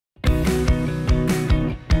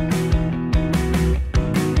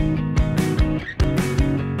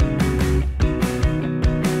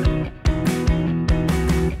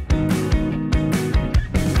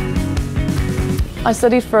I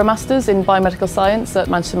studied for a Masters in Biomedical Science at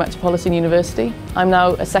Manchester Metropolitan University. I'm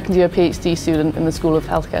now a second-year PhD student in the School of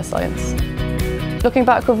Healthcare Science. Looking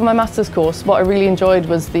back over my Masters course, what I really enjoyed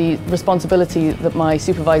was the responsibility that my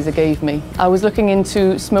supervisor gave me. I was looking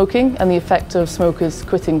into smoking and the effect of smokers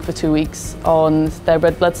quitting for 2 weeks on their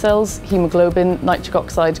red blood cells, hemoglobin, nitric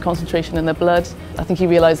oxide concentration in their blood. I think he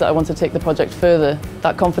realised that I wanted to take the project further.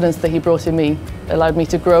 That confidence that he brought in me allowed me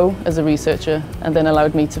to grow as a researcher and then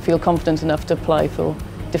allowed me to feel confident enough to apply for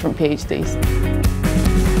different PhDs.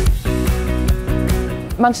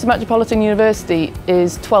 Manchester Metropolitan University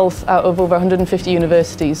is 12th out of over 150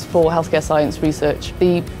 universities for healthcare science research.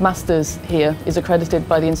 The Masters here is accredited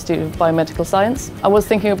by the Institute of Biomedical Science. I was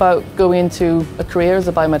thinking about going into a career as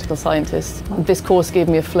a biomedical scientist. This course gave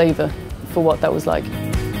me a flavour for what that was like.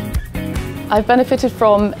 I've benefited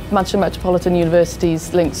from Manchester Metropolitan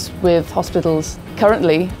University's links with hospitals.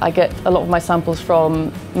 Currently, I get a lot of my samples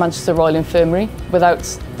from Manchester Royal Infirmary. Without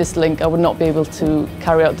this link, I would not be able to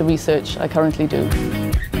carry out the research I currently do.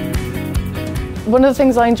 One of the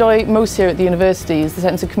things I enjoy most here at the university is the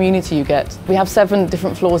sense of community you get. We have 7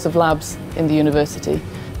 different floors of labs in the university.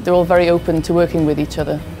 They're all very open to working with each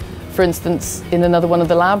other. For instance, in another one of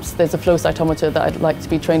the labs, there's a flow cytometer that I'd like to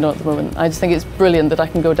be trained on at the moment. I just think it's brilliant that I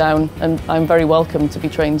can go down and I'm very welcome to be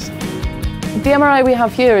trained. The MRI we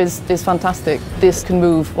have here is fantastic. This can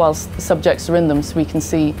move whilst the subjects are in them, so we can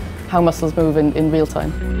see how muscles move in real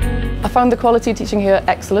time. I found the quality teaching here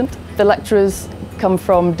excellent. The lecturers come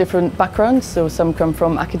from different backgrounds, so some come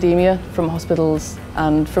from academia, from hospitals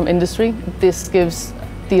and from industry. This gives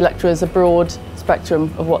the lecturers a broad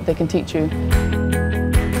spectrum of what they can teach you.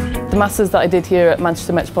 The Masters that I did here at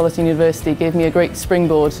Manchester Metropolitan University gave me a great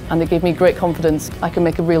springboard and it gave me great confidence I can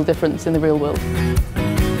make a real difference in the real world.